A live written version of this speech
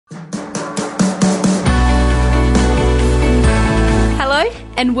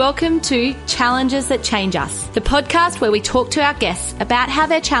and welcome to Challenges That Change Us, the podcast where we talk to our guests about how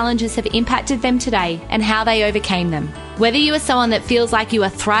their challenges have impacted them today and how they overcame them. Whether you are someone that feels like you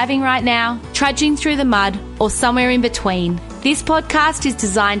are thriving right now, trudging through the mud, or somewhere in between, this podcast is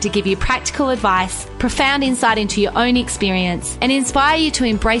designed to give you practical advice, profound insight into your own experience, and inspire you to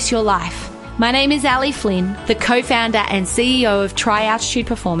embrace your life. My name is Ali Flynn, the co-founder and CEO of Try Altitude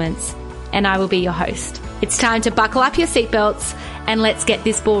Performance, and I will be your host. It's time to buckle up your seatbelts and let's get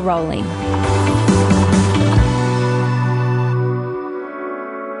this ball rolling.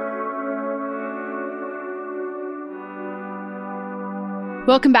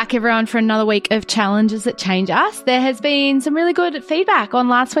 Welcome back, everyone, for another week of Challenges That Change Us. There has been some really good feedback on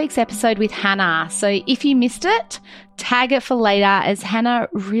last week's episode with Hannah. So if you missed it, tag it for later, as Hannah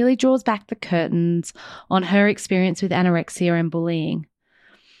really draws back the curtains on her experience with anorexia and bullying.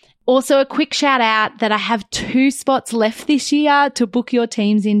 Also, a quick shout out that I have 2 spots left this year to book your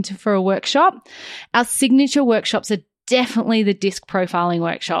teams into for a workshop. Our signature workshops are definitely the disc profiling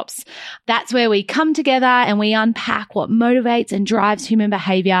workshops. That's where we come together and we unpack what motivates and drives human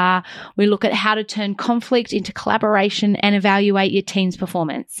behavior. We look at how to turn conflict into collaboration and evaluate your team's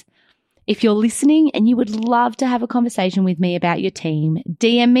performance. If you're listening and you would love to have a conversation with me about your team,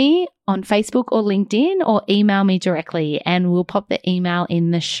 DM me on Facebook or LinkedIn or email me directly and we'll pop the email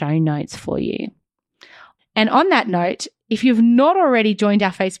in the show notes for you. And on that note, if you've not already joined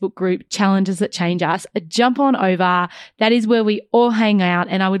our Facebook group, Challenges That Change Us, jump on over. That is where we all hang out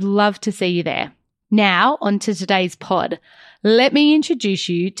and I would love to see you there. Now, on to today's pod. Let me introduce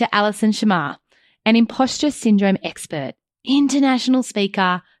you to Alison Shamir, an imposter syndrome expert, international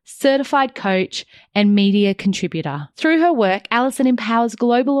speaker, certified coach, and media contributor. Through her work, Alison empowers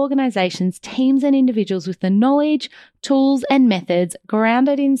global organizations, teams, and individuals with the knowledge, tools, and methods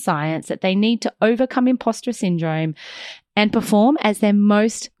grounded in science that they need to overcome imposter syndrome and perform as their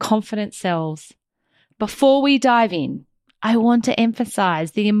most confident selves. Before we dive in, I want to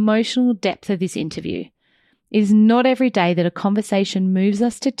emphasize the emotional depth of this interview. It is not every day that a conversation moves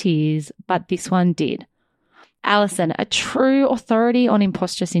us to tears, but this one did. Alison, a true authority on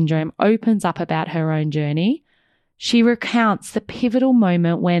imposter syndrome, opens up about her own journey. She recounts the pivotal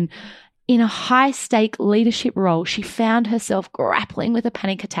moment when, in a high-stake leadership role, she found herself grappling with a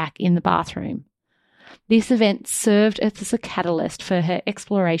panic attack in the bathroom. This event served as a catalyst for her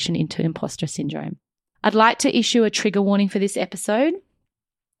exploration into imposter syndrome. I'd like to issue a trigger warning for this episode.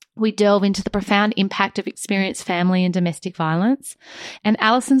 We delve into the profound impact of experienced family and domestic violence, and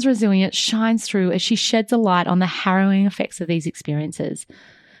Alison's resilience shines through as she sheds a light on the harrowing effects of these experiences.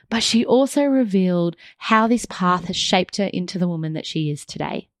 But she also revealed how this path has shaped her into the woman that she is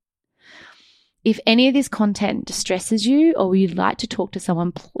today. If any of this content distresses you or you'd like to talk to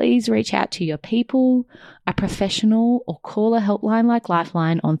someone, please reach out to your people, a professional, or call a helpline like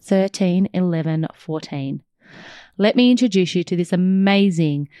Lifeline on 13 11 14. Let me introduce you to this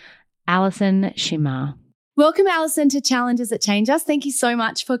amazing Alison Shamir. Welcome, Alison, to Challenges That Change Us. Thank you so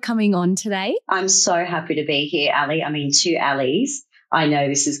much for coming on today. I'm so happy to be here, Ali. I mean, 2 Alis. I know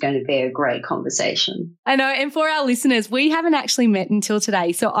this is going to be a great conversation. I know. And for our listeners, we haven't actually met until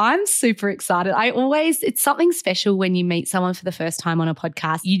today. So I'm super excited. It's something special when you meet someone for the first time on a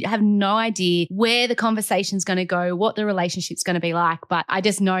podcast. You have no idea where the conversation's going to go, what the relationship's going to be like. But I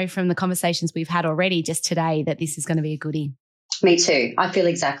just know from the conversations we've had already just today that this is going to be a goodie. Me too. I feel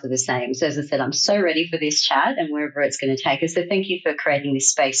exactly the same. So as I said, I'm so ready for this chat and wherever it's going to take us. So thank you for creating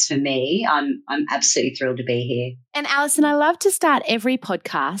this space for me. I'm absolutely thrilled to be here. And Alison, I love to start every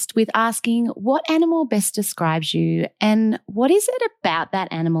podcast with asking what animal best describes you and what is it about that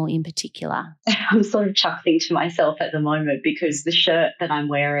animal in particular? I'm sort of chuckling to myself at the moment because the shirt that I'm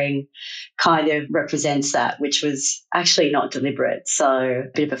wearing kind of represents that, which was actually not deliberate. So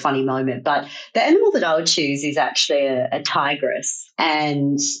a bit of a funny moment. But the animal that I would choose is actually a tigress.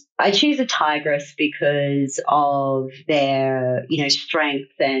 And I choose a tigress because of their,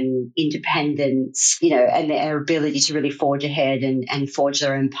 strength and independence, and their ability to really forge ahead and forge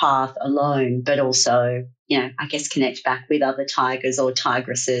their own path alone, but also, I guess connect back with other tigers or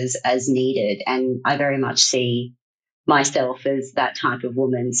tigresses as needed. And I very much see myself as that type of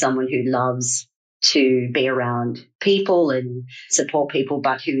woman, someone who loves to be around people and support people,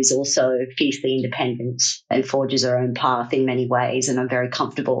 but who is also fiercely independent and forges her own path in many ways. And I'm very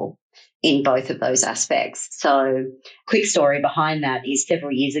comfortable in both of those aspects. So quick story behind that is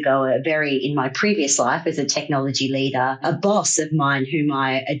several years ago, in my previous life as a technology leader, a boss of mine whom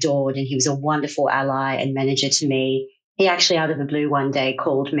I adored, and he was a wonderful ally and manager to me. He actually out of the blue one day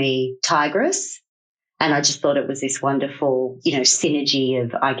called me Tigress. And I just thought it was this wonderful, synergy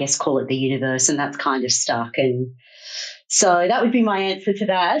of, I guess, call it the universe, and that's kind of stuck. And So that would be my answer to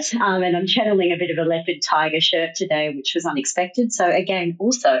that. And I'm channeling a bit of a leopard tiger shirt today, which was unexpected. So again,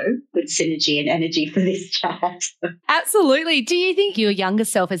 also good synergy and energy for this chat. Absolutely. Do you think your younger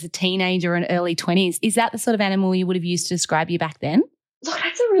self as a teenager and early 20s, is that the sort of animal you would have used to describe you back then? Look,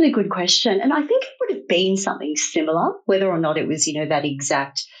 that's a really good question. And I think it would have been something similar, whether or not it was, that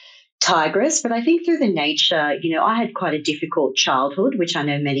exact tigress. But I think through the nature, I had quite a difficult childhood, which I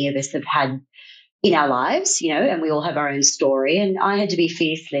know many of us have had in our lives, and we all have our own story. And I had to be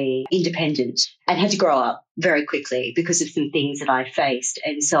fiercely independent and had to grow up very quickly because of some things that I faced.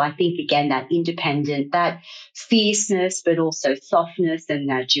 And so I think, again, that independent, that fierceness, but also softness and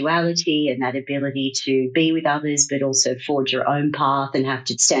that duality and that ability to be with others, but also forge your own path and have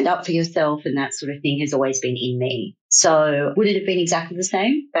to stand up for yourself and that sort of thing has always been in me. So would it have been exactly the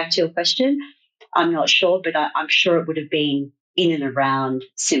same? Back to your question. I'm not sure, but I'm sure it would have been in and around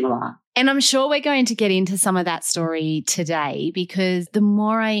similar. And I'm sure we're going to get into some of that story today, because the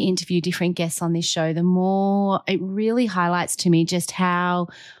more I interview different guests on this show, the more it really highlights to me just how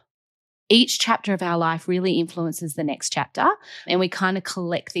each chapter of our life really influences the next chapter, and we kind of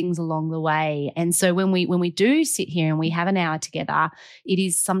collect things along the way. And so when we do sit here and we have an hour together, it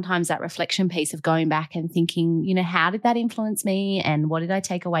is sometimes that reflection piece of going back and thinking, how did that influence me and what did I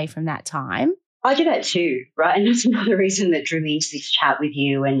take away from that time? I do that too, right? And that's another reason that drew me into this chat with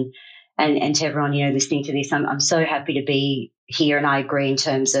you and to everyone, listening to this. I'm so happy to be here, and I agree in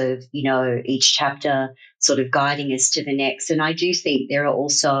terms of, each chapter sort of guiding us to the next. And I do think there are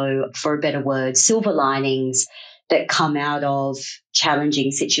also, for a better word, silver linings that come out of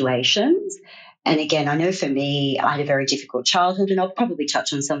challenging situations. And again, I know for me, I had a very difficult childhood, and I'll probably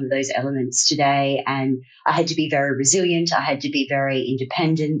touch on some of those elements today. And I had to be very resilient. I had to be very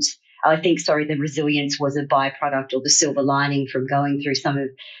independent. I think, the resilience was a byproduct or the silver lining from going through some of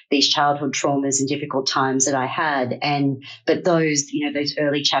these childhood traumas and difficult times that I had. But those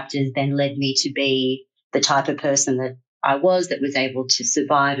early chapters then led me to be the type of person that I was, that was able to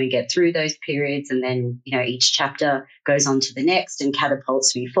survive and get through those periods. And then, each chapter goes on to the next and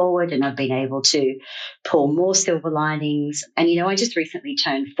catapults me forward. And I've been able to pull more silver linings. And, I just recently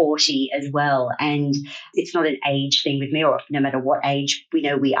turned 40 as well. And it's not an age thing with me, or no matter what age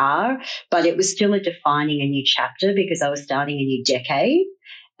we are, but it was still defining a new chapter because I was starting a new decade.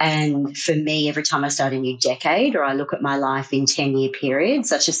 And for me, every time I start a new decade or I look at my life in 10-year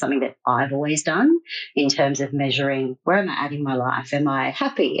periods, that's just something that I've always done in terms of measuring, where am I at in my life? Am I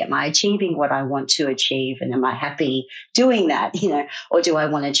happy? Am I achieving what I want to achieve? And am I happy doing that, or do I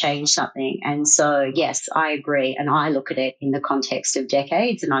want to change something? And so, yes, I agree. And I look at it in the context of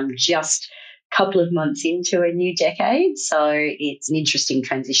decades, and I'm just a couple of months into a new decade. So it's an interesting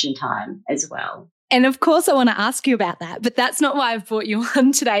transition time as well. And of course, I want to ask you about that, but that's not why I've brought you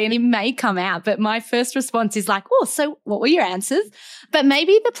on today, and it may come out. But my first response is like, oh, so what were your answers? But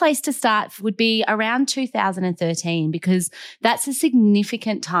maybe the place to start would be around 2013, because that's a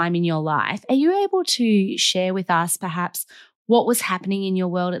significant time in your life. Are you able to share with us perhaps what was happening in your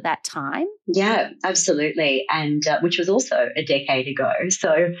world at that time? Yeah, absolutely. And which was also a decade ago.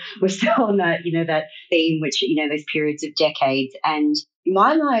 So we're still on that, that theme, which, those periods of decades. And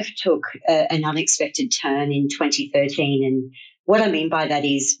my life took an unexpected turn in 2013. And what I mean by that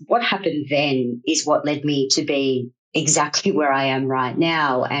is what happened then is what led me to be exactly where I am right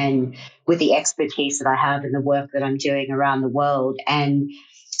now, and with the expertise that I have and the work that I'm doing around the world. And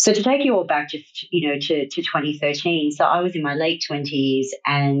so to take you all back just, to 2013, so I was in my late 20s,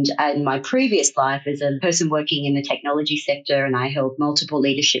 and in my previous life as a person working in the technology sector, and I held multiple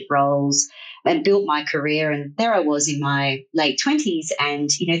leadership roles and built my career. And there I was in my late 20s,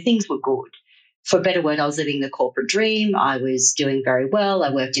 and, things were good. For a better word, I was living the corporate dream. I was doing very well.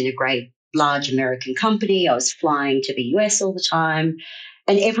 I worked in a great large American company. I was flying to the US all the time.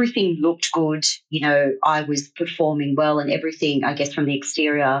 And everything looked good. I was performing well, and everything, I guess, from the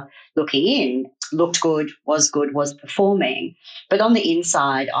exterior looking in looked good, was performing. But on the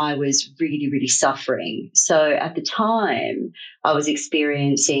inside, I was really, really suffering. So at the time, I was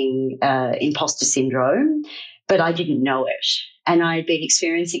experiencing imposter syndrome, but I didn't know it. And I had been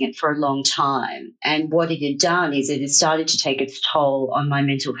experiencing it for a long time. And what it had done is it had started to take its toll on my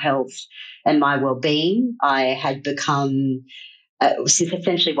mental health and my well-being. I had become which is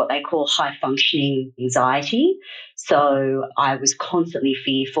essentially what they call high functioning anxiety. So I was constantly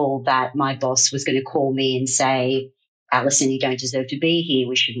fearful that my boss was going to call me and say, Alison, you don't deserve to be here.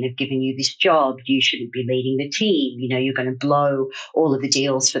 We shouldn't have given you this job. You shouldn't be leading the team. You're going to blow all of the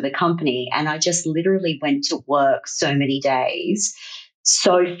deals for the company. And I just literally went to work so many days,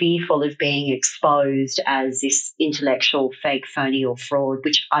 so fearful of being exposed as this intellectual fake, phony or fraud,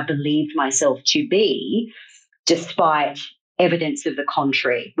 which I believed myself to be, despite evidence of the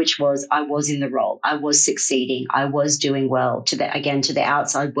contrary, which was I was in the role, I was succeeding, I was doing well. To the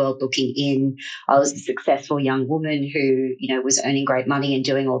outside world looking in, I was a successful young woman who, was earning great money and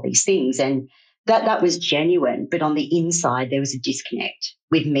doing all these things, and that was genuine. But on the inside, there was a disconnect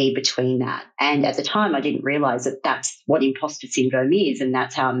with me between that. And at the time, I didn't realize that that's what imposter syndrome is, and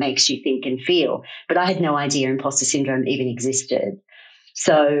that's how it makes you think and feel. But I had no idea imposter syndrome even existed.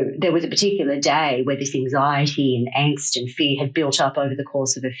 So there was a particular day where this anxiety and angst and fear had built up over the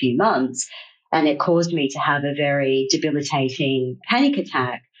course of a few months, and it caused me to have a very debilitating panic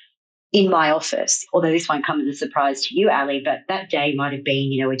attack in my office. Although this won't come as a surprise to you, Ali, but that day might have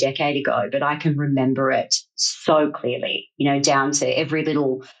been, a decade ago, but I can remember it so clearly, down to every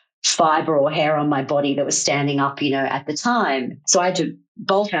little fiber or hair on my body that was standing up, at the time. So I had to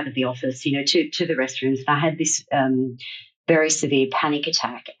bolt out of the office, to the restrooms. And I had this very severe panic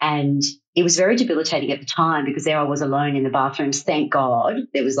attack. And it was very debilitating at the time because there I was alone in the bathrooms. Thank God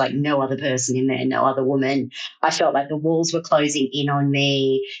there was like no other person in there, no other woman. I felt like the walls were closing in on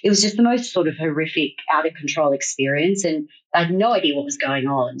me. It was just the most sort of horrific, out of control experience. And I had no idea what was going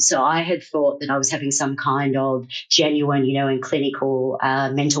on. So I had thought that I was having some kind of genuine, and clinical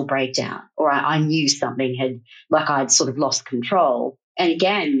mental breakdown, or I knew something I'd sort of lost control. And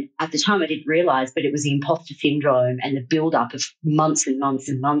again, at the time I didn't realize, but it was the imposter syndrome and the build-up of months and months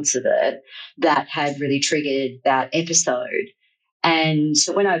and months of it that had really triggered that episode. And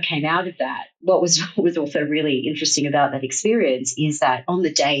so when I came out of that, what was also really interesting about that experience is that on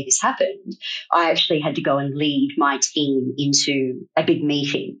the day this happened, I actually had to go and lead my team into a big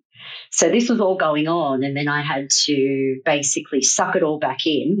meeting. So this was all going on, and then I had to basically suck it all back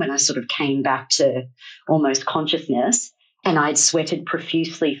in when I sort of came back to almost consciousness. And I'd sweated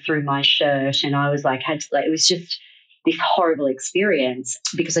profusely through my shirt, and I was like, it was just this horrible experience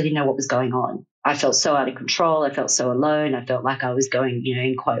because I didn't know what was going on. I felt so out of control. I felt so alone. I felt like I was going,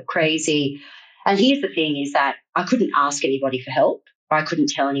 in quote, crazy. And here's the thing is that I couldn't ask anybody for help. I couldn't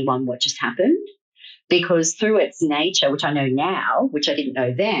tell anyone what just happened. Because through its nature, which I know now, which I didn't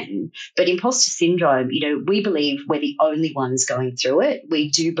know then, but imposter syndrome, we believe we're the only ones going through it.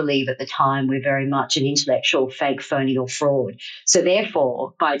 We do believe at the time we're very much an intellectual fake, phony or fraud. So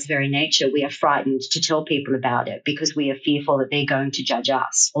therefore, by its very nature, we are frightened to tell people about it because we are fearful that they're going to judge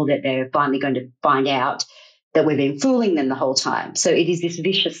us or that they're finally going to find out that we've been fooling them the whole time. So it is this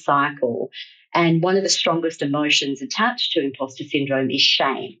vicious cycle. And one of the strongest emotions attached to imposter syndrome is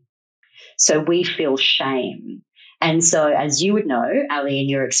shame. So we feel shame. And so as you would know, Ali, in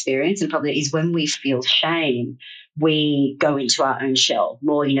your experience, and probably is when we feel shame, we go into our own shell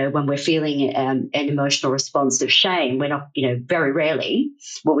more, when we're feeling an emotional response of shame, we're not, very rarely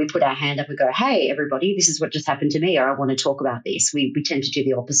will we put our hand up and go, hey, everybody, this is what just happened to me, or I want to talk about this. We tend to do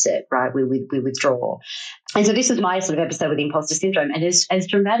the opposite, right? We withdraw. And so this was my sort of episode with imposter syndrome. And as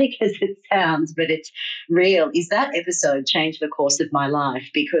dramatic as it sounds, but it's real, is that episode changed the course of my life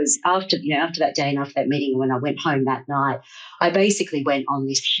because after that day and after that meeting, when I went home that night, I basically went on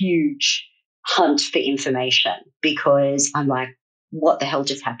this huge hunt for information because I'm like, what the hell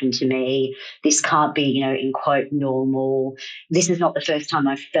just happened to me? This can't be, in quote, normal. This is not the first time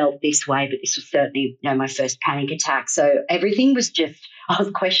I've felt this way, but this was certainly, my first panic attack. So everything was I was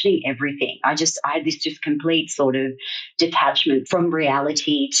questioning everything. I had this just complete sort of detachment from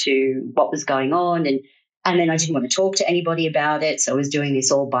reality to what was going on. And then I didn't want to talk to anybody about it. So I was doing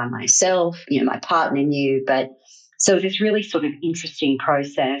this all by myself. My partner knew, but so it was this really sort of interesting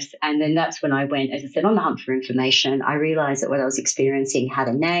process. And then that's when I went, as I said, on the hunt for information. I realized that what I was experiencing had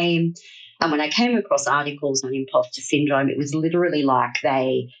a name. And when I came across articles on imposter syndrome, it was literally like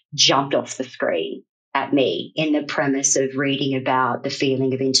they jumped off the screen at me in the premise of reading about the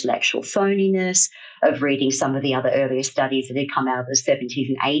feeling of intellectual phoniness, of reading some of the other earlier studies that had come out of the 70s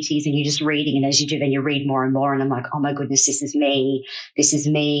and 80s, and you're just reading, and as you do, then you read more and more, and I'm like, oh my goodness, this is me.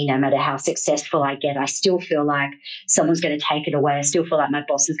 No matter how successful I get, I still feel like someone's going to take it away. I still feel like my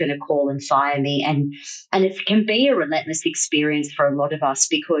boss is going to call and fire me, and it can be a relentless experience for a lot of us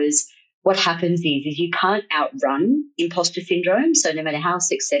because what happens is you can't outrun imposter syndrome. So no matter how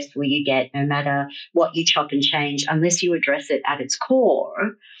successful you get, no matter what you chop and change, unless you address it at its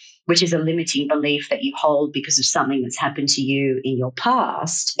core, which is a limiting belief that you hold because of something that's happened to you in your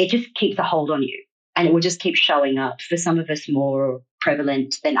past, it just keeps a hold on you and it will just keep showing up. For some of us more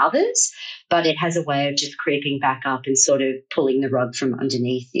prevalent than others, but it has a way of just creeping back up and sort of pulling the rug from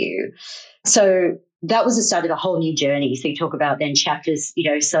underneath you. So that was the start of a whole new journey. So you talk about then chapters,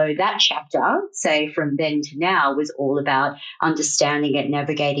 so that chapter, say from then to now, was all about understanding it,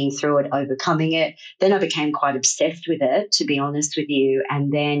 navigating through it, overcoming it. Then I became quite obsessed with it, to be honest with you.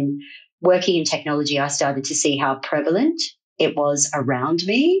 And then working in technology, I started to see how prevalent it was around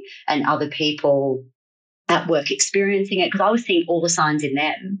me and other people at work experiencing it, because I was seeing all the signs in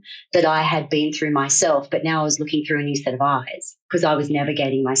them that I had been through myself, but now I was looking through a new set of eyes because I was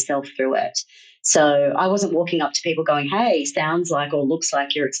navigating myself through it. So I wasn't walking up to people going, hey, sounds like or looks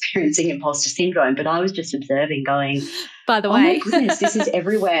like you're experiencing imposter syndrome, but I was just observing going, by the oh way, my goodness, this is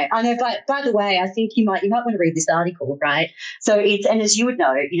everywhere. I know, but by the way, I think you might want to read this article, right? So and as you would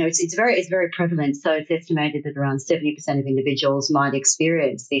know, it's very prevalent. So it's estimated that around 70% of individuals might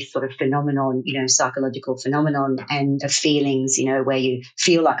experience this sort of phenomenon, psychological phenomenon, and the feelings, where you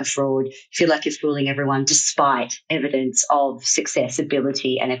feel like a fraud, feel like you're fooling everyone despite evidence of success,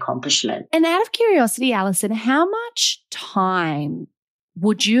 ability and accomplishment. And out of curiosity, Alison, how much time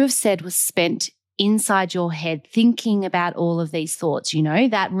would you have said was spent inside your head thinking about all of these thoughts,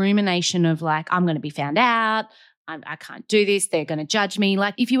 that rumination of like, I'm going to be found out, I can't do this, they're going to judge me.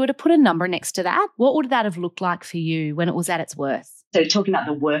 Like if you were to put a number next to that, what would that have looked like for you when it was at its worst? So talking about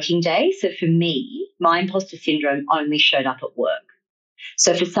the working day, so for me, my imposter syndrome only showed up at work.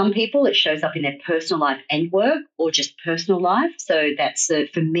 So for some people, it shows up in their personal life and work, or just personal life. So that's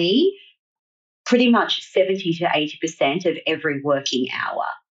for me, pretty much 70 to 80% of every working hour.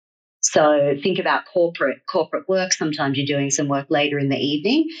 So think about corporate work. Sometimes you're doing some work later in the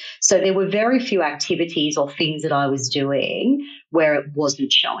evening. So there were very few activities or things that I was doing where it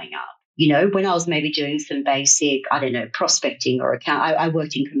wasn't showing up. When I was maybe doing some basic, prospecting or account, I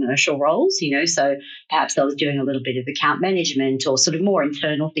worked in commercial roles, so perhaps I was doing a little bit of account management or sort of more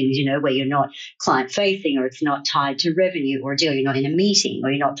internal things, where you're not client facing or it's not tied to revenue or a deal. You're not in a meeting or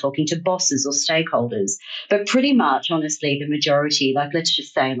you're not talking to bosses or stakeholders. But pretty much, honestly, the majority, like let's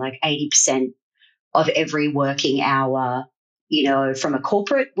just say like 80% of every working hour, from a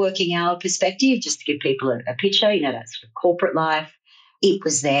corporate working hour perspective, just to give people a picture, that's for corporate life, it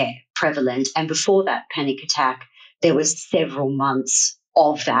was there, prevalent. And before that panic attack, there was several months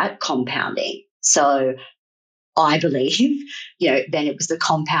of that compounding. So I believe, then it was the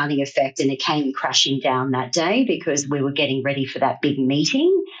compounding effect and it came crashing down that day because we were getting ready for that big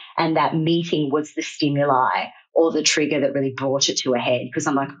meeting, and that meeting was the stimuli or the trigger that really brought it to a head, because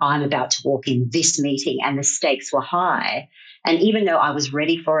I'm like, I'm about to walk in this meeting and the stakes were high. And even though I was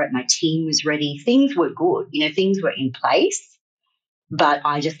ready for it, my team was ready, things were good, things were in place, but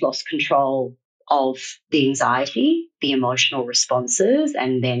I just lost control of the anxiety, the emotional responses,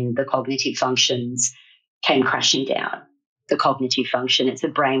 and then the cognitive functions came crashing down. The cognitive function, it's a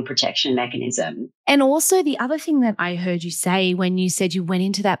brain protection mechanism. And also the other thing that I heard you say when you said you went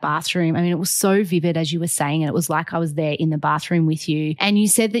into that bathroom, it was so vivid as you were saying it. It was like I was there in the bathroom with you. And you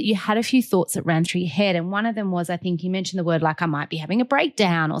said that you had a few thoughts that ran through your head. And one of them was, I think you mentioned the word like I might be having a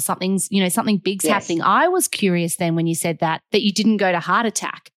breakdown or something's, something big's happening. I was curious then when you said that you didn't go to heart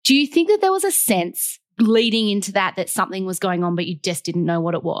attack. Do you think that there was a sense leading into that something was going on, but you just didn't know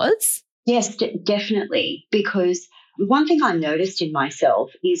what it was? Yes, definitely. Because one thing I noticed in myself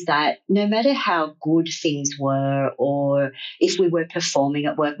is that no matter how good things were or if we were performing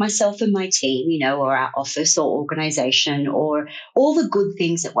at work, myself and my team, or our office or organization or all the good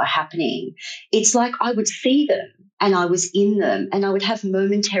things that were happening, it's like I would see them and I was in them and I would have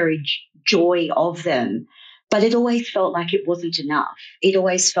momentary joy of them. But it always felt like it wasn't enough. It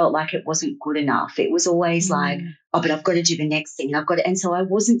always felt like it wasn't good enough. It was always like, oh, but I've got to do the next thing. And so I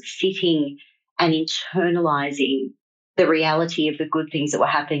wasn't sitting and internalizing the reality of the good things that were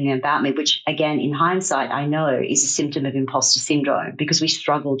happening about me, which again, in hindsight, I know is a symptom of imposter syndrome because we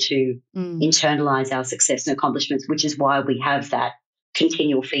struggle to internalize our success and accomplishments, which is why we have that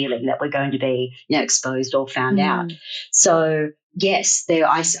continual feeling that we're going to be, exposed or found out. So yes,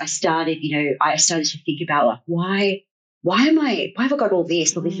 I started to think about like, why have I got all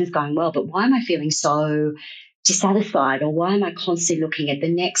this? Well, this is going well, but why am I feeling so dissatisfied, or why am I constantly looking at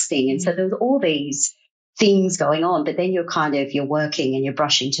the next thing? And so there was all these things going on, but then you're working and you're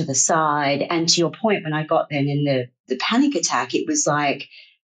brushing to the side. And to your point, when I got then in the panic attack, it was like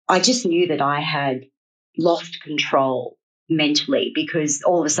I just knew that I had lost control mentally because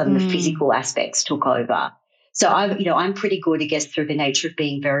all of a sudden the physical aspects took over. So I'm pretty good, I guess, through the nature of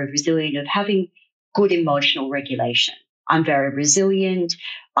being very resilient, of having good emotional regulation. I'm very resilient.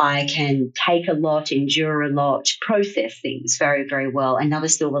 I can take a lot, endure a lot, process things very, very well. Another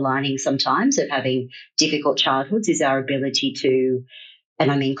silver lining sometimes of having difficult childhoods is our ability to, and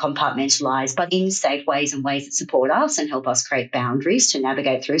I mean compartmentalize, but in safe ways and ways that support us and help us create boundaries to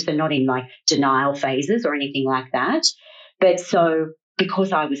navigate through. So not in like denial phases or anything like that. But so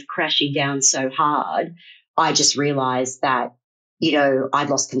because I was crashing down so hard, I just realized that, I'd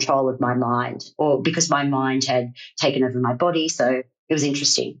lost control of my mind, or because my mind had taken over my body. So it was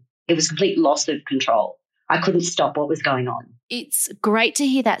interesting. It was complete loss of control. I couldn't stop what was going on. It's great to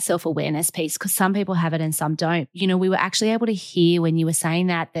hear that self-awareness piece because some people have it and some don't. You know, we were actually able to hear when you were saying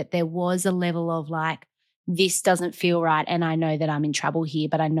that there was a level of like, this doesn't feel right and I know that I'm in trouble here,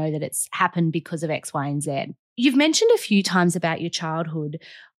 but I know that it's happened because of X, Y, and Z. You've mentioned a few times about your childhood.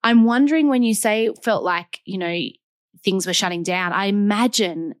 I'm wondering when you say it felt like, you know, things were shutting down, I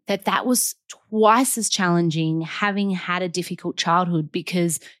imagine that was twice as challenging having had a difficult childhood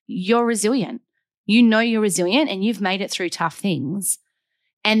because you're resilient. You know you're resilient and you've made it through tough things.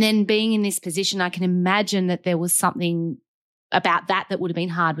 And then being in this position, I can imagine that there was something about that would have been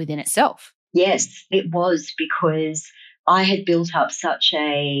hard within itself. Yes, it was, because I had built up such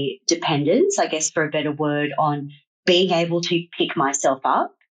a dependence, I guess for a better word, on being able to pick myself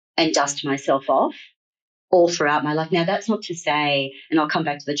up and dust myself off all throughout my life. Now, that's not to say, and I'll come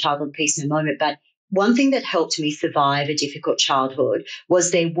back to the childhood piece in a moment, but one thing that helped me survive a difficult childhood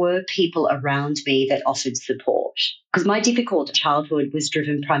was there were people around me that offered support. Because my difficult childhood was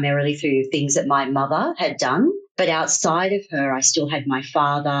driven primarily through things that my mother had done. But outside of her, I still had my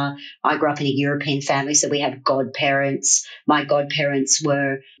father. I grew up in a European family, so we had godparents. My godparents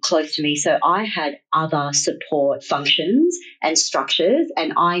were close to me. So I had other support functions and structures.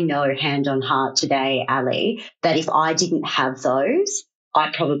 And I know hand on heart today, Ali, that if I didn't have those, I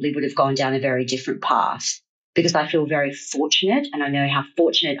probably would have gone down a very different path, because I feel very fortunate, and I know how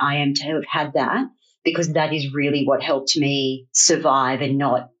fortunate I am to have had that, because that is really what helped me survive and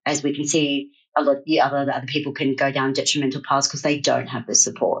not, as we can see, a lot of the other people can go down detrimental paths because they don't have the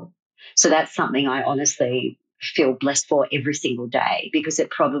support. So that's something I honestly feel blessed for every single day, because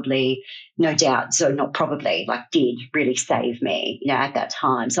it probably, no doubt, so not probably, like did really save me, you know, at that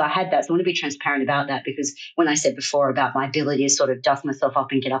time. So I had that. So I want to be transparent about that, because when I said before about my ability to sort of dust myself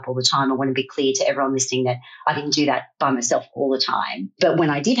up and get up all the time, I want to be clear to everyone listening that I didn't do that by myself all the time. But when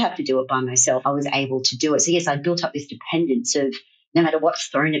I did have to do it by myself, I was able to do it. So yes, I built up this dependence of no matter what's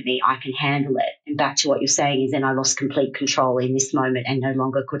thrown at me, I can handle it. And back to what you're saying is then I lost complete control in this moment and no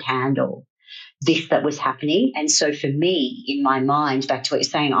longer could handle this that was happening. And so for me, in my mind, back to what you're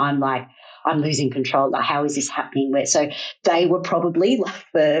saying, I'm like, I'm losing control. Like, how is this happening? So they were probably like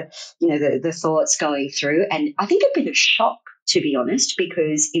the thoughts going through. And I think a bit of shock, to be honest,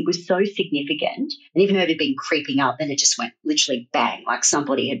 because it was so significant. And even though it had been creeping up, then it just went literally bang, like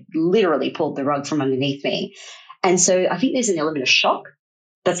somebody had literally pulled the rug from underneath me. And so I think there's an element of shock.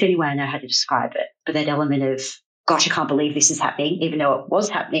 That's the only way I know how to describe it. But that element of, gosh, I can't believe this is happening, even though it was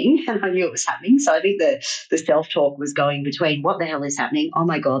happening and I knew it was happening. So I think the self-talk was going between what the hell is happening? Oh,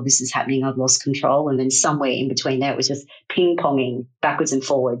 my God, this is happening. I've lost control. And then somewhere in between there, it was just ping-ponging backwards and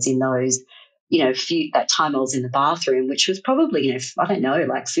forwards in those, that time I was in the bathroom, which was probably, I don't know,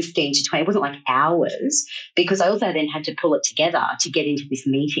 like 15 to 20. It wasn't like hours, because I also then had to pull it together to get into this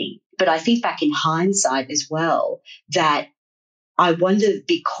meeting. But I think back in hindsight as well that I wonder,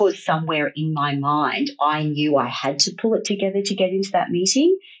 because somewhere in my mind I knew I had to pull it together to get into that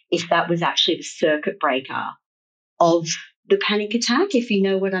meeting, if that was actually the circuit breaker of the panic attack, if you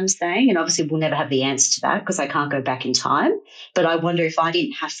know what I'm saying. And obviously we'll never have the answer to that because I can't go back in time. But I wonder if I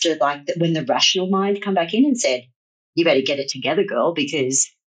didn't have to, like, when the rational mind come back in and said, you better get it together, girl, because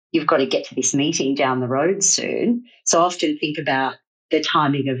you've got to get to this meeting down the road soon. So I often think about the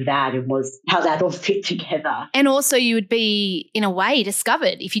timing of that and how that all fit together. And also you would be, in a way,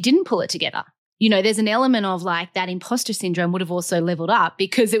 discovered if you didn't pull it together. There's an element of like that imposter syndrome would have also leveled up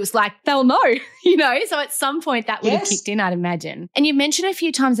because it was like, they'll know, So at some point that would have kicked in, I'd imagine. And you mentioned a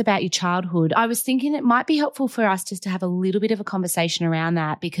few times about your childhood. I was thinking it might be helpful for us just to have a little bit of a conversation around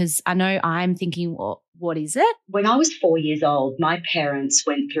that, because I know I'm thinking, well, what is it? When I was 4 years old, my parents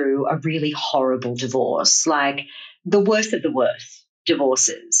went through a really horrible divorce, like the worst of the worst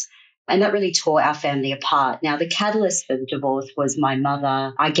divorces. And that really tore our family apart. Now, the catalyst for the divorce was my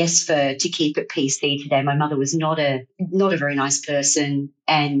mother. I guess to keep it PC today, my mother was not a very nice person.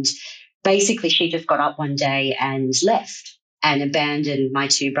 And basically she just got up one day and left and abandoned my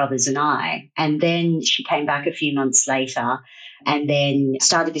two brothers and I. And then she came back a few months later and then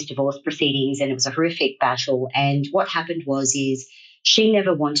started this divorce proceedings, and it was a horrific battle. And what happened is she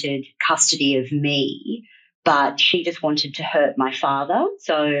never wanted custody of me, but she just wanted to hurt my father.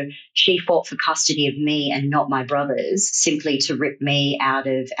 So she fought for custody of me and not my brothers, simply to rip me out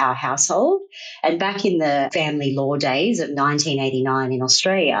of our household. And back in the family law days of 1989 in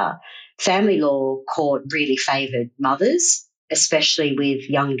Australia, family law court really favoured mothers, especially with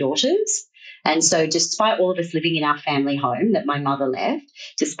young daughters. And so despite all of us living in our family home that my mother left,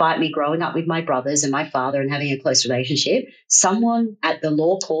 despite me growing up with my brothers and my father and having a close relationship, someone at the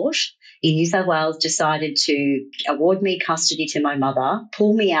law court in New South Wales decided to award me custody to my mother,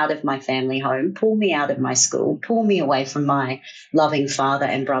 pull me out of my family home, pull me out of my school, pull me away from my loving father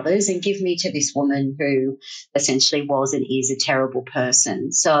and brothers, and give me to this woman who essentially was and is a terrible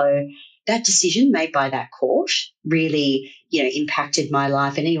person. So that decision made by that court really, impacted my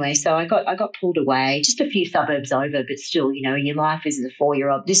life. And anyway, so I got pulled away just a few suburbs over, but still, your life as a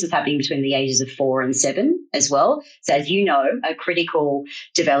 4-year-old. This was happening between the ages of 4 and 7 as well. So as you know, a critical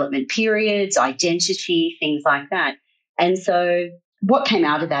development periods, identity, things like that. And so what came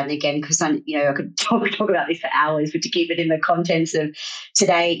out of that, and again, because I could talk about this for hours, but to keep it in the contents of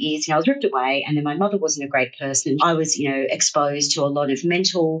today is, I was ripped away, and then my mother wasn't a great person. I was, exposed to a lot of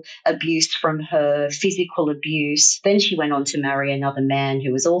mental abuse from her, physical abuse. Then she went on to marry another man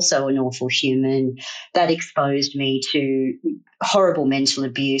who was also an awful human. That exposed me to horrible mental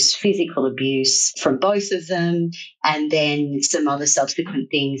abuse, physical abuse from both of them, and then some other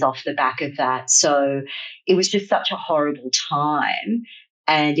subsequent things off the back of that. So it was just such a horrible time.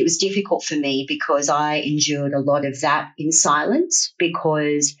 And it was difficult for me because I endured a lot of that in silence,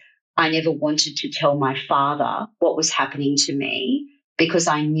 because I never wanted to tell my father what was happening to me, because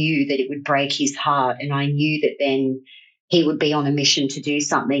I knew that it would break his heart, and I knew that then he would be on a mission to do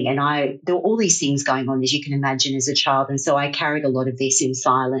something. And there were all these things going on, as you can imagine, as a child. And so I carried a lot of this in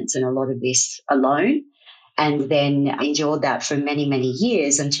silence and a lot of this alone, and then endured that for many, many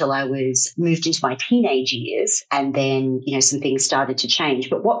years until I was moved into my teenage years. And then, some things started to change.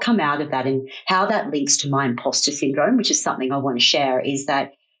 But what come out of that and how that links to my imposter syndrome, which is something I want to share, is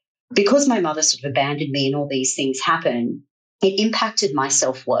that because my mother sort of abandoned me and all these things happened, it impacted my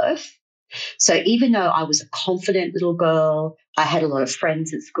self-worth. So even though I was a confident little girl, I had a lot of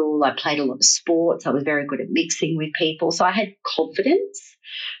friends at school, I played a lot of sports, I was very good at mixing with people, so I had confidence,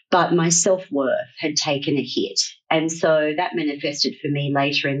 but my self-worth had taken a hit. And so that manifested for me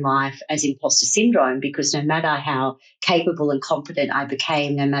later in life as imposter syndrome, because no matter how capable and competent I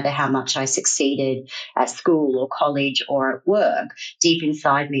became, no matter how much I succeeded at school or college or at work, deep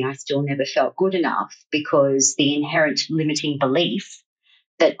inside me I still never felt good enough, because the inherent limiting belief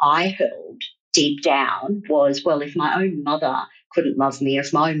that I held deep down was, well, if my own mother couldn't love me,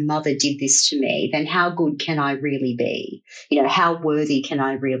 if my own mother did this to me, then how good can I really be? How worthy can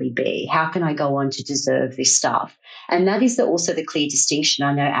I really be? How can I go on to deserve this stuff? And that is also the clear distinction.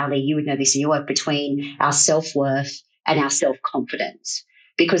 I know, Ali, you would know this in your work, between our self-worth and our self-confidence,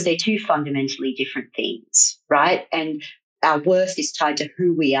 because they're two fundamentally different things, right? And our worth is tied to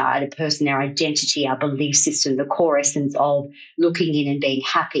who we are as a person, our identity, our belief system, the core essence of looking in and being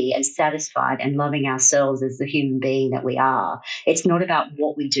happy and satisfied and loving ourselves as the human being that we are. It's not about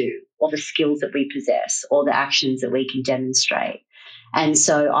what we do or the skills that we possess or the actions that we can demonstrate. And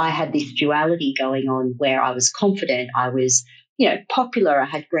so I had this duality going on where I was confident, I was, popular, I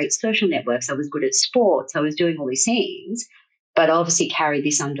had great social networks, I was good at sports, I was doing all these things. But I obviously carried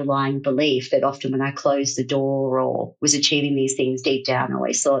this underlying belief that often when I closed the door or was achieving these things deep down, I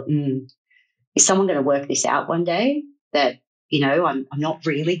always thought, is someone going to work this out one day? That, I'm not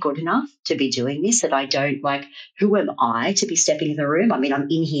really good enough to be doing this, that I don't, who am I to be stepping in the room? I mean, I'm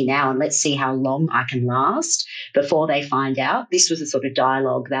in here now and let's see how long I can last before they find out. This was the sort of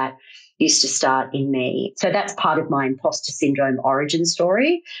dialogue that used to start in me. So that's part of my imposter syndrome origin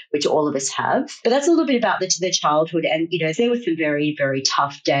story, which all of us have. But that's a little bit about the childhood. And, there were some very, very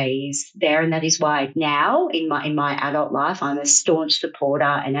tough days there. And that is why now in my adult life, I'm a staunch supporter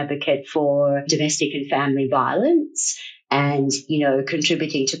and advocate for domestic and family violence and,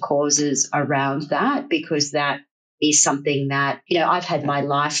 contributing to causes around that, because that is something that, I've had my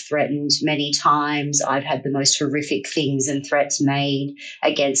life threatened many times. I've had the most horrific things and threats made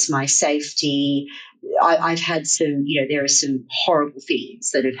against my safety. I've had some, there are some horrible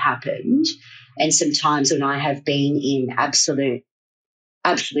things that have happened, and some times when I have been in absolute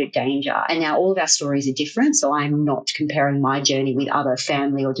danger. And now all of our stories are different, so I'm not comparing my journey with other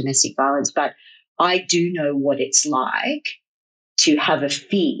family or domestic violence, but I do know what it's like to have a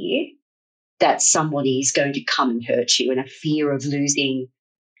fear that somebody is going to come and hurt you, and a fear of losing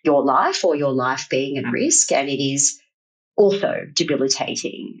your life or your life being at risk. And it is also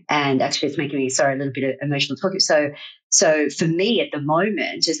debilitating. And actually it's making me, a little bit emotional talking. So for me at the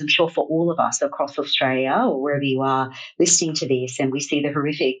moment, as I'm sure for all of us across Australia or wherever you are listening to this, and we see the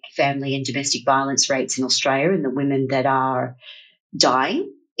horrific family and domestic violence rates in Australia and the women that are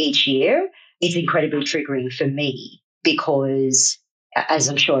dying each year, it's incredibly triggering for me, because as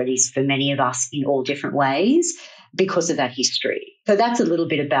I'm sure it is for many of us in all different ways, because of that history. So that's a little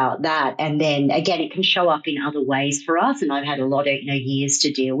bit about that. And then again, it can show up in other ways for us. And I've had a lot of years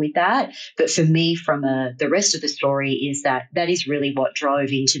to deal with that. But for me, from the rest of the story is that is really what drove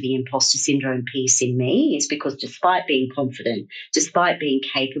into the imposter syndrome piece in me, is because despite being confident, despite being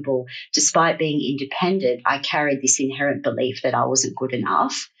capable, despite being independent, I carried this inherent belief that I wasn't good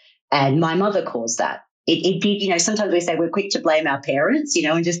enough. And my mother caused that. It did, sometimes we say we're quick to blame our parents,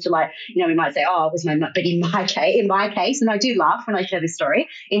 and just to we might say, oh, it was my mother. But in my case, and I do laugh when I share this story,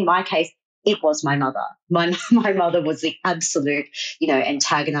 in my case, it was my mother. My mother was the absolute,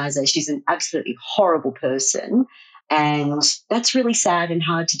 antagonizer. She's an absolutely horrible person. And that's really sad and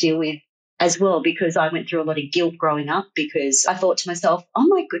hard to deal with as well, because I went through a lot of guilt growing up, because I thought to myself, oh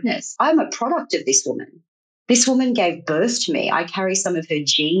my goodness, I'm a product of this woman. This woman gave birth to me. I carry some of her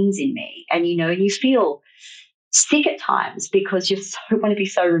genes in me. And, you feel sick at times because you want to be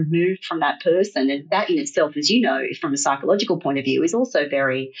so removed from that person. And that in itself, as you know, from a psychological point of view, is also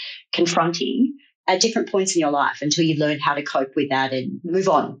very confronting at different points in your life until you learn how to cope with that and move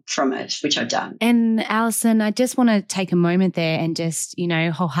on from it, which I've done. And Alison, I just want to take a moment there and just,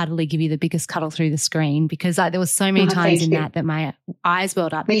 wholeheartedly give you the biggest cuddle through the screen, because there was so many times in that my eyes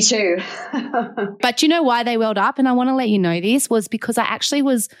welled up. Me too. But you know why they welled up? And I want to let you know this was because I actually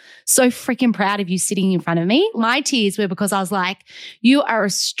was so freaking proud of you sitting in front of me. My tears were because I was like, you are a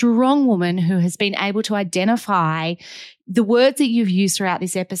strong woman who has been able to identify the words that you've used throughout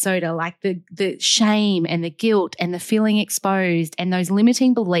this episode are like the shame and the guilt and the feeling exposed and those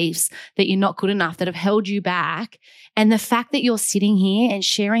limiting beliefs that you're not good enough that have held you back. And the fact that you're sitting here and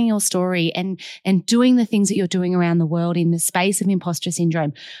sharing your story and doing the things that you're doing around the world in the space of imposter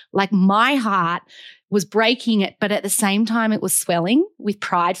syndrome, like my heart was breaking it, but at the same time it was swelling with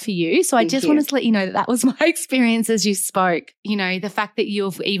pride for you. So I just wanted to let you know that was my experience as you spoke. The fact that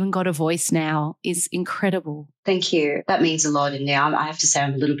you've even got a voice now is incredible. Thank you. That means a lot. And now I have to say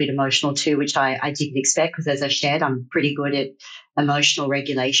I'm a little bit emotional too, which I didn't expect, because as I shared, I'm pretty good at emotional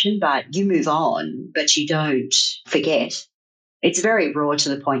regulation, but you move on, but you don't forget. It's very raw to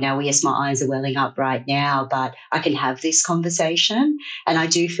the point now where, yes, my eyes are welling up right now, but I can have this conversation. And I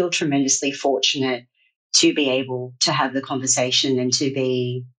do feel tremendously fortunate to be able to have the conversation and to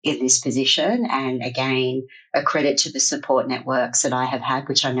be in this position. And again, a credit to the support networks that I have had,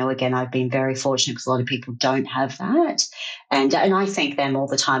 which I know, again, I've been very fortunate because a lot of people don't have that. And I thank them all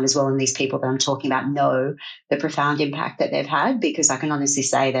the time as well. And these people that I'm talking about know the profound impact that they've had, because I can honestly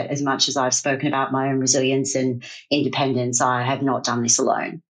say that as much as I've spoken about my own resilience and independence, I have not done this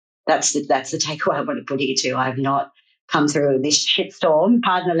alone. That's the takeaway I want to put here too. I have not come through this shitstorm,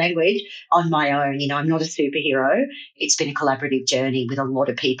 pardon the language, on my own. I'm not a superhero. It's been a collaborative journey with a lot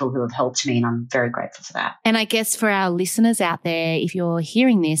of people who have helped me, and I'm very grateful for that. And I guess for our listeners out there, if you're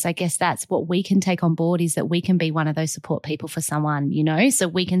hearing this, I guess that's what we can take on board, is that we can be one of those support people for someone, so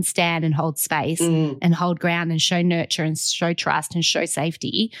we can stand and hold space and hold ground and show nurture and show trust and show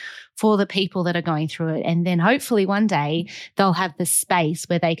safety for the people that are going through it. And then hopefully one day they'll have the space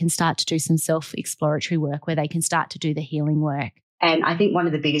where they can start to do some self-exploratory work, where they can start to do the healing work. And I think one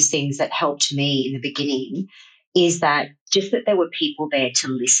of the biggest things that helped me in the beginning is that just that there were people there to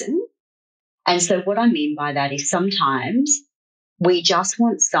listen. And so what I mean by that is sometimes we just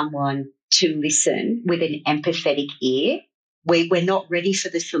want someone to listen with an empathetic ear. We're not ready for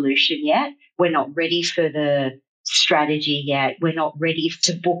the solution yet. We're not ready for the strategy yet. We're not ready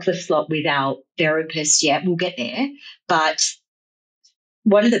to book the slot with our therapist yet. We'll get there. But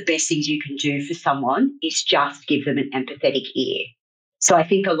one of the best things you can do for someone is just give them an empathetic ear. So I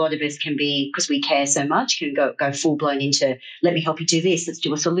think a lot of us can be, because we care so much, can go full blown into, let me help you do this, let's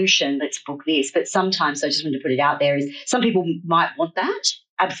do a solution, let's book this. But sometimes, I just want to put it out there, is some people might want that,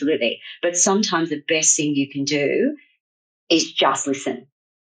 absolutely. But sometimes the best thing you can do is just listen.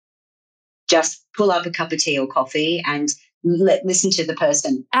 Just pull up a cup of tea or coffee and listen to the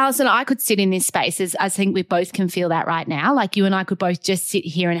person. Alison, I could sit in this space, as I think we both can feel that right now. Like you and I could both just sit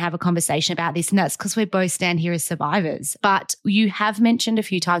here and have a conversation about this, and that's because we both stand here as survivors. But you have mentioned a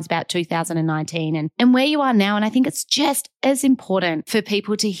few times about 2019 and where you are now, and I think it's just as important for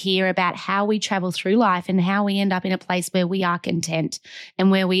people to hear about how we travel through life and how we end up in a place where we are content and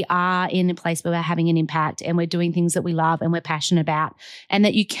where we are in a place where we're having an impact and we're doing things that we love and we're passionate about, and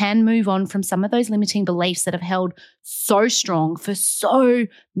that you can move on from some of those limiting beliefs that have held so strong for so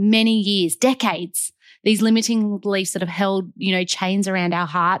many years, decades, these limiting beliefs that have held, chains around our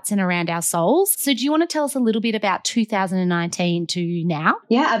hearts and around our souls. So do you want to tell us a little bit about 2019 to now?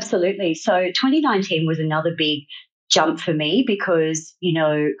 Yeah, absolutely. So 2019 was another big jump for me because,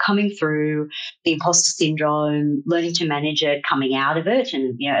 coming through the imposter syndrome, learning to manage it, coming out of it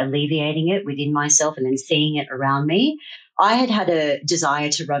and, alleviating it within myself and then seeing it around me, I had a desire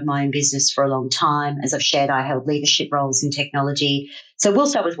to run my own business for a long time. As I've shared, I held leadership roles in technology. So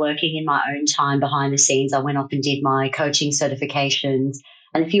whilst I was working in my own time behind the scenes, I went off and did my coaching certifications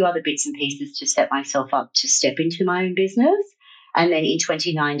and a few other bits and pieces to set myself up to step into my own business. And then in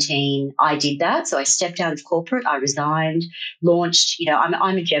 2019, I did that. So I stepped out of corporate, I resigned, launched,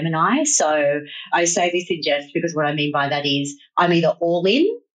 I'm a Gemini. So I say this in jest because what I mean by that is I'm either all in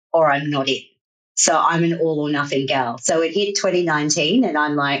or I'm not in. So I'm an all or nothing gal. So it hit 2019 and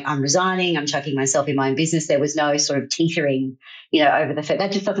I'm like, I'm resigning, I'm chucking myself in my own business. There was no sort of teetering, over the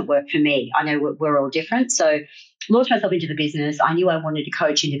that just doesn't work for me. I know we're all different. So launched myself into the business. I knew I wanted to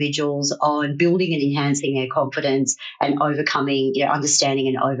coach individuals on building and enhancing their confidence and overcoming, understanding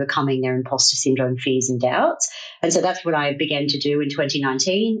and overcoming their imposter syndrome, fears and doubts. And so that's what I began to do in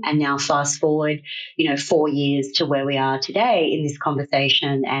 2019. And now fast forward, 4 years to where we are today in this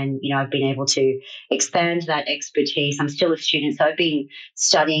conversation. And, I've been able to expand that expertise. I'm still a student. So I've been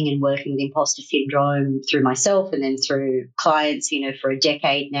studying and working with imposter syndrome through myself and then through clients, for a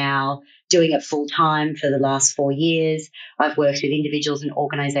decade now, doing it full time for the last 4 years. I've worked with individuals and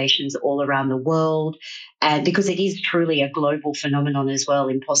organizations all around the world. And because it is truly a global phenomenon as well,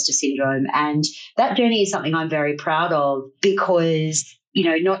 imposter syndrome. And that journey is something I'm very proud of because,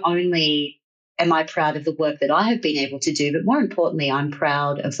 not only am I proud of the work that I have been able to do, but more importantly, I'm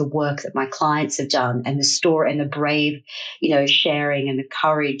proud of the work that my clients have done and the story and the brave, sharing and the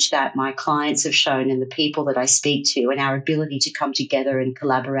courage that my clients have shown and the people that I speak to, and our ability to come together and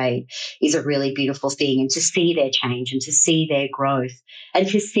collaborate is a really beautiful thing. And to see their change and to see their growth and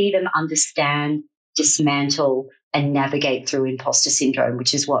to see them understand, dismantle and navigate through imposter syndrome,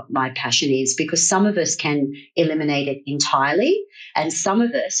 which is what my passion is, because some of us can eliminate it entirely and some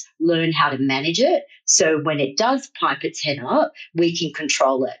of us learn how to manage it. So when it does pipe its head up, we can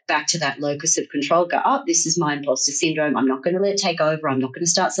control it. Back to that locus of control, go, this is my imposter syndrome. I'm not going to let it take over. I'm not going to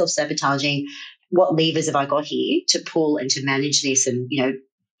start self-sabotaging. What levers have I got here to pull and to manage this and,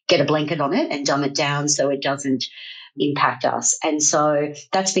 get a blanket on it and dumb it down so it doesn't impact us. And so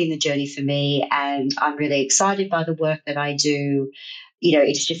that's been the journey for me. And I'm really excited by the work that I do.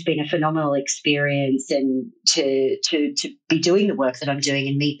 It's just been a phenomenal experience and to be doing the work that I'm doing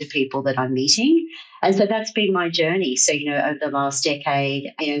and meet the people that I'm meeting. And so that's been my journey. So, over the last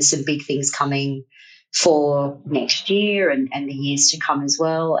decade, some big things coming for next year and the years to come as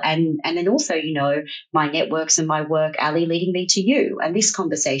well. And then also, my networks and my work, Ali, leading me to you and this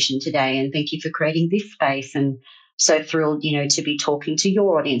conversation today. And thank you for creating this space. And so thrilled, to be talking to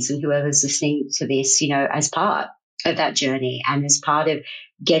your audience and whoever's listening to this, as part of that journey and as part of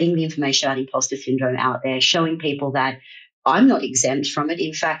getting the information about imposter syndrome out there, showing people that I'm not exempt from it.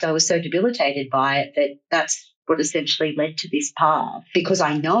 In fact, I was so debilitated by it that that's what essentially led to this path, because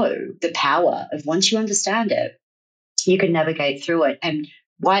I know the power of once you understand it, you can navigate through it. And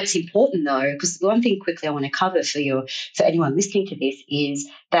why it's important though, because one thing quickly I want to cover for anyone listening to this is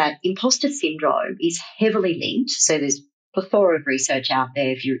that imposter syndrome is heavily linked. So there's plethora of research out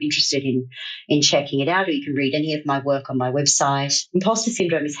there if you're interested in checking it out, or you can read any of my work on my website. Imposter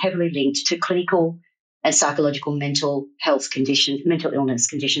syndrome is heavily linked to clinical and psychological mental health conditions, mental illness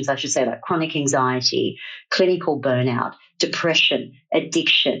conditions, I should say, like chronic anxiety, clinical burnout, depression,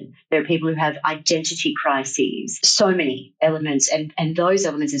 addiction. There are people who have identity crises, so many elements. And those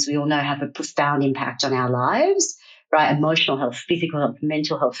elements, as we all know, have a profound impact on our lives, right? Emotional health, physical health,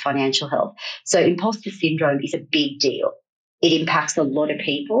 mental health, financial health. So imposter syndrome is a big deal. It impacts a lot of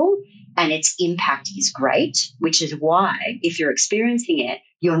people and its impact is great, which is why if you're experiencing it,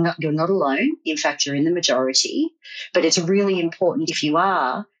 you're not alone. In fact, you're in the majority. But it's really important, if you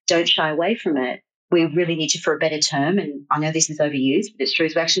are, don't shy away from it. We really need to, for a better term, and I know this is overused, but it's true,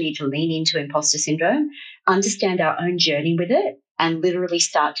 we actually need to lean into imposter syndrome, understand our own journey with it, and literally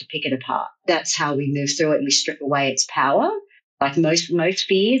start to pick it apart. That's how we move through it and we strip away its power. Like most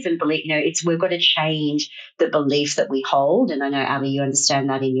fears and belief, we've got to change the belief that we hold. And I know, Ali, you understand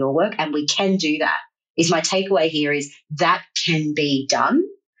that in your work, and we can do that. Is my takeaway here is that can be done,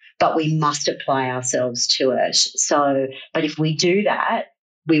 but we must apply ourselves to it. So, but if we do that,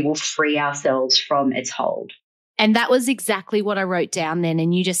 we will free ourselves from its hold. And that was exactly what I wrote down then,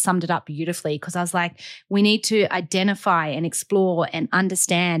 and you just summed it up beautifully, because I was like, we need to identify and explore and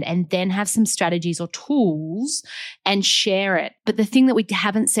understand and then have some strategies or tools and share it. But the thing that we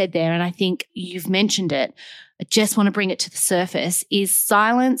haven't said there, and I think you've mentioned it, I just want to bring it to the surface, is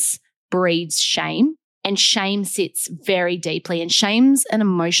silence breeds shame. And shame sits very deeply, and shame's an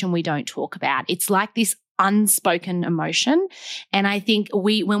emotion we don't talk about. It's like this unspoken emotion. And I think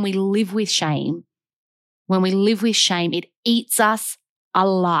when we live with shame, it eats us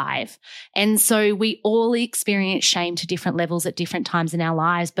alive. And so we all experience shame to different levels at different times in our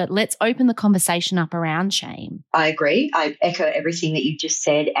lives, but let's open the conversation up around shame. I agree. I echo everything that you just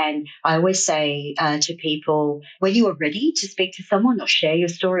said. And I always say to people, when you are ready to speak to someone or share your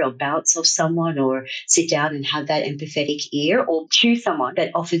story or bounce off someone or sit down and have that empathetic ear or choose someone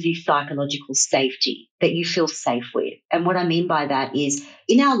that offers you psychological safety that you feel safe with. And what I mean by that is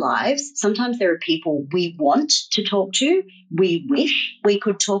in our lives, sometimes there are people we want to talk to, we wish we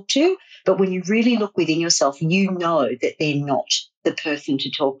could talk to, but when you really look within yourself, you know that they're not the person to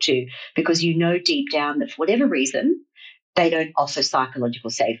talk to because you know deep down that for whatever reason, they don't offer psychological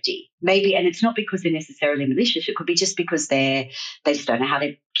safety. Maybe, and it's not because they're necessarily malicious. It could be just because they just don't know how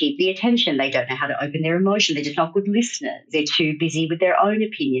to keep the attention. They don't know how to open their emotion. They're just not good listeners. They're too busy with their own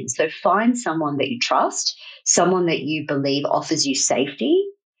opinions. So find someone that you trust, someone that you believe offers you safety,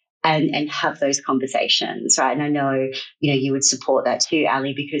 and have those conversations, right? And I know, you would support that too,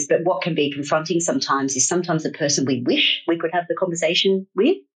 Ali, but what can be confronting sometimes is sometimes the person we wish we could have the conversation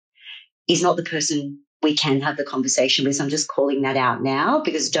with is not the person we can have the conversation with. So I'm just calling that out now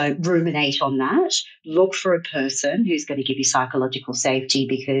because don't ruminate on that. Look for a person who's going to give you psychological safety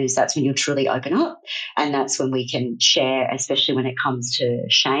because that's when you'll truly open up. And that's when we can share, especially when it comes to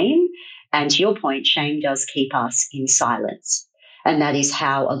shame. And to your point, shame does keep us in silence. And that is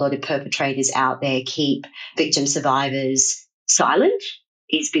how a lot of perpetrators out there keep victim survivors silent,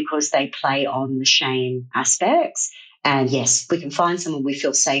 is because they play on the shame aspects. And yes, we can find someone we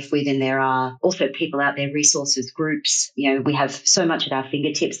feel safe with. And there are also people out there, resources, groups. We have so much at our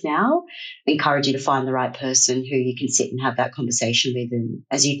fingertips now. I encourage you to find the right person who you can sit and have that conversation with. And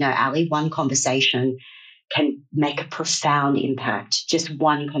as you know, Ali, one conversation can make a profound impact. Just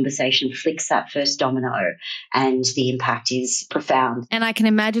one conversation flicks that first domino and the impact is profound. And I can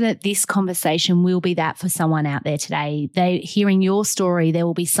imagine that this conversation will be that for someone out there today. They hearing your story, there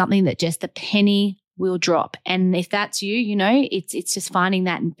will be something that just the penny will drop. And if that's you, it's just finding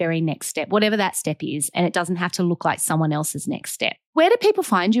that very next step, whatever that step is. And it doesn't have to look like someone else's next step. Where do people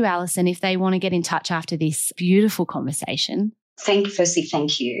find you, Alison, if they want to get in touch after this beautiful conversation? Firstly,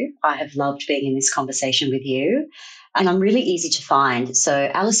 thank you. I have loved being in this conversation with you. And I'm really easy to find. So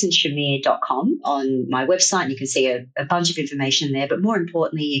alisonshamir.com on my website, and you can see a bunch of information there. But more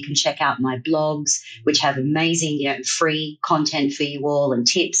importantly, you can check out my blogs, which have amazing, free content for you all and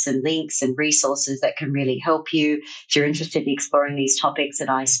tips and links and resources that can really help you if you're interested in exploring these topics that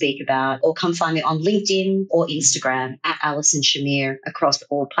I speak about. Or come find me on LinkedIn or Instagram at Alison Shamir across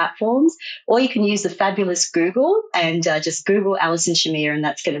all platforms. Or you can use the fabulous Google and just Google Alison Shamir, and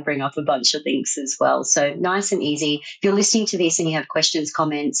that's going to bring up a bunch of links as well. So nice and easy. If you're listening to this and you have questions,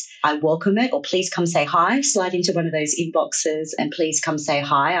 comments, I welcome it. Or please come say hi, slide into one of those inboxes and please come say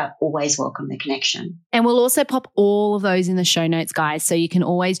hi. I always welcome the connection. And we'll also pop all of those in the show notes, guys. So you can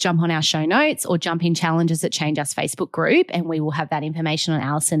always jump on our show notes or jump in Challenges That Change Us Facebook group, and we will have that information on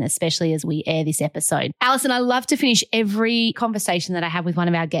Alison, especially as we air this episode. Alison, I love to finish every conversation that I have with one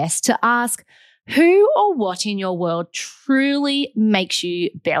of our guests to ask, who or what in your world truly makes you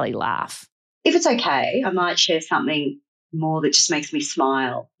belly laugh? If it's okay, I might share something more that just makes me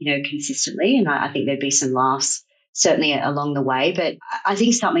smile, consistently. And I think there'd be some laughs certainly along the way. But I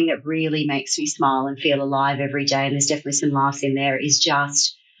think something that really makes me smile and feel alive every day, and there's definitely some laughs in there, is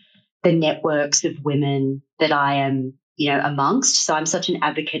just the networks of women that I am, amongst. So I'm such an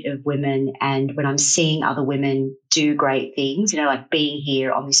advocate of women. And when I'm seeing other women do great things, like being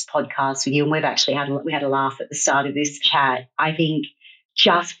here on this podcast with you, and we've actually had a laugh at the start of this chat, I think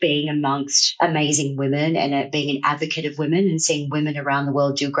just being amongst amazing women and being an advocate of women and seeing women around the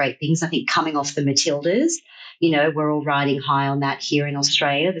world do great things. I think coming off the Matildas, we're all riding high on that here in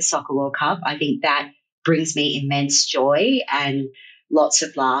Australia, the Soccer World Cup. I think that brings me immense joy and lots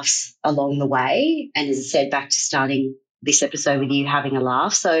of laughs along the way. And as I said, back to starting this episode with you, having a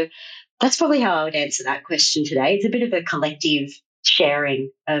laugh. So that's probably how I would answer that question today. It's a bit of a collective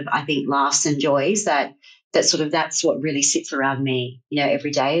sharing of, I think, laughs and joys that's what really sits around me,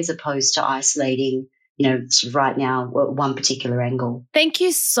 every day, as opposed to isolating, sort of right now, one particular angle. Thank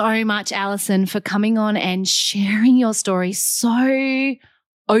you so much, Alison, for coming on and sharing your story so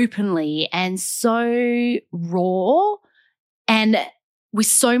openly and so raw and with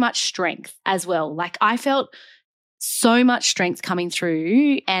so much strength as well. Like, I felt so much strength coming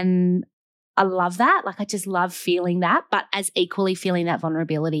through, and I love that. Like, I just love feeling that, but as equally feeling that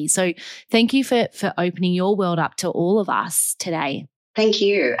vulnerability. So thank you for opening your world up to all of us today. Thank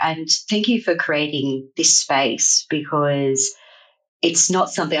you. And thank you for creating this space, because it's not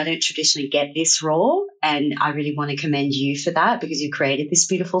something, I don't traditionally get this raw. And I really want to commend you for that because you created this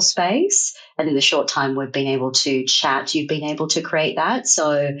beautiful space. And in the short time we've been able to chat, you've been able to create that.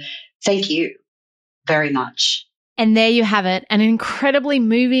 So thank you very much. And there you have it, an incredibly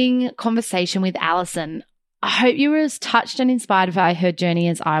moving conversation with Alison. I hope you were as touched and inspired by her journey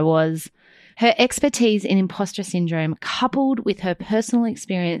as I was. Her expertise in imposter syndrome, coupled with her personal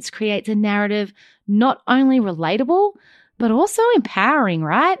experience, creates a narrative not only relatable, but also empowering,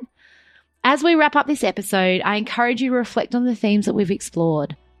 right? As we wrap up this episode, I encourage you to reflect on the themes that we've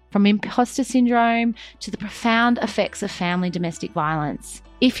explored, from imposter syndrome to the profound effects of family domestic violence.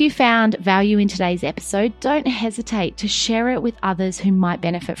 If you found value in today's episode, don't hesitate to share it with others who might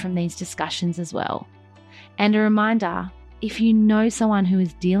benefit from these discussions as well. And a reminder, if you know someone who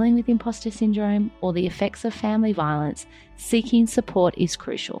is dealing with imposter syndrome or the effects of family violence, seeking support is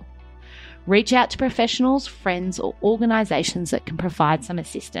crucial. Reach out to professionals, friends, or organisations that can provide some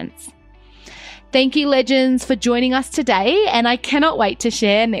assistance. Thank you, legends, for joining us today, and I cannot wait to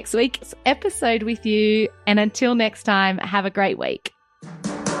share next week's episode with you. And until next time, have a great week.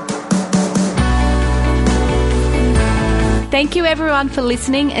 Thank you everyone for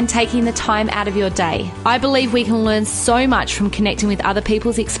listening and taking the time out of your day. I believe we can learn so much from connecting with other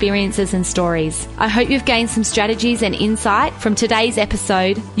people's experiences and stories. I hope you've gained some strategies and insight from today's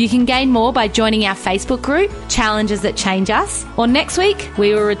episode. You can gain more by joining our Facebook group, Challenges That Change Us, or next week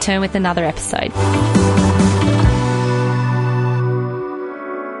we will return with another episode.